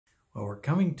Well, we're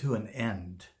coming to an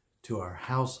end to our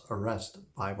house arrest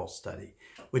Bible study,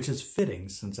 which is fitting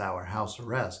since our house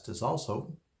arrest is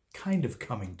also kind of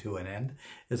coming to an end.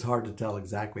 It's hard to tell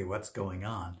exactly what's going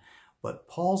on, but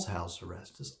Paul's house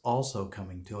arrest is also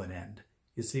coming to an end.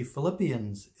 You see,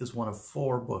 Philippians is one of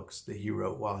 4 books that he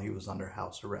wrote while he was under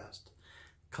house arrest.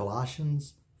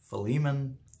 Colossians,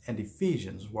 Philemon, and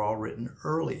Ephesians were all written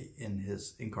early in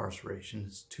his incarceration,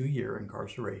 his 2-year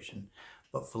incarceration,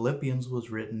 but Philippians was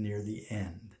written near the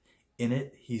end. In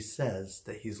it, he says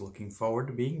that he's looking forward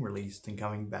to being released and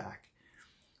coming back.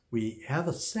 We have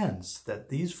a sense that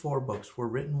these 4 books were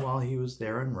written while he was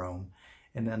there in Rome,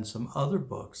 and then some other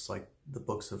books, like the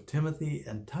books of Timothy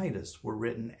and Titus, were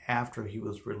written after he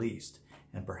was released,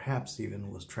 and perhaps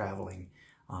even was traveling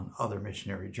on other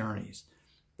missionary journeys.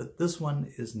 But this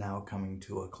one is now coming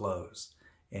to a close,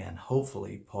 and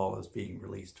hopefully Paul is being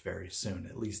released very soon.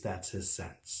 At least that's his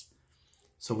sense.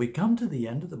 So we come to the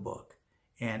end of the book,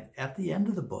 and at the end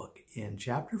of the book, in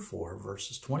chapter 4,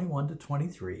 verses 21 to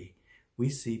 23, we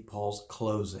see Paul's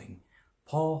closing.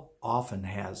 Paul often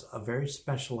has a very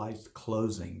specialized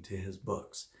closing to his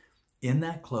books. In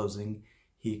that closing,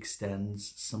 he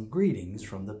extends some greetings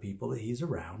from the people that he's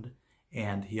around,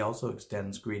 and he also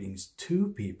extends greetings to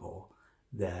people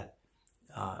that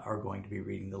are going to be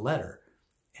reading the letter.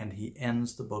 And he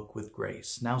ends the book with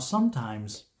grace. Now,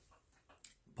 sometimes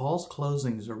Paul's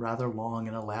closings are rather long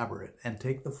and elaborate and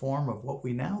take the form of what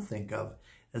we now think of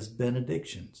as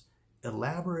benedictions,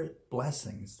 elaborate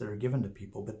blessings that are given to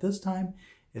people. But this time,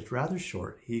 it's rather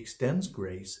short. He extends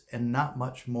grace and not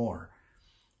much more.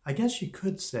 I guess you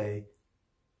could say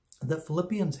that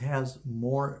Philippians has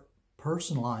more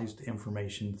personalized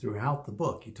information throughout the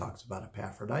book. He talks about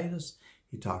Epaphroditus,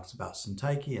 he talks about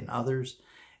Syntyche and others.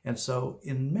 And so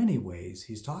in many ways,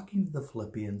 he's talking to the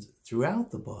Philippians throughout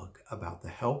the book about the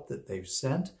help that they've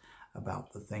sent,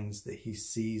 about the things that he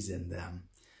sees in them.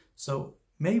 So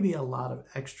maybe a lot of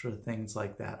extra things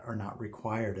like that are not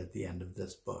required at the end of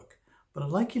this book. But I'd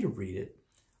like you to read it.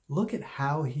 Look at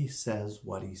how he says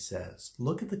what he says.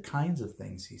 Look at the kinds of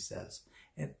things he says.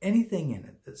 And anything in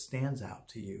it that stands out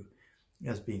to you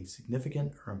as being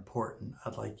significant or important,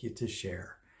 I'd like you to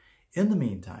share. In the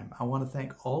meantime, I want to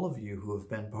thank all of you who have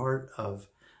been part of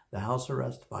the House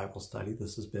Arrest Bible Study.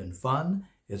 This has been fun.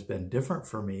 It's been different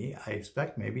for me. I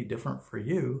expect maybe different for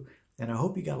you. And I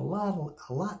hope you got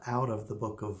a lot out of the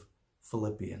book of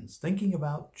Philippians, thinking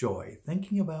about joy,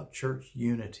 thinking about church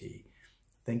unity,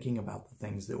 thinking about the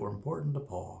things that were important to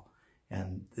Paul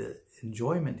and the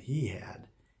enjoyment he had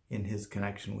in his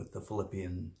connection with the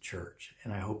Philippian church.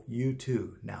 And I hope you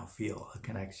too now feel a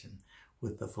connection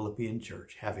with the Philippian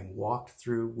church, having walked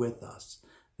through with us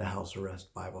the House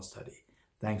Arrest Bible Study.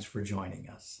 Thanks for joining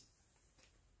us.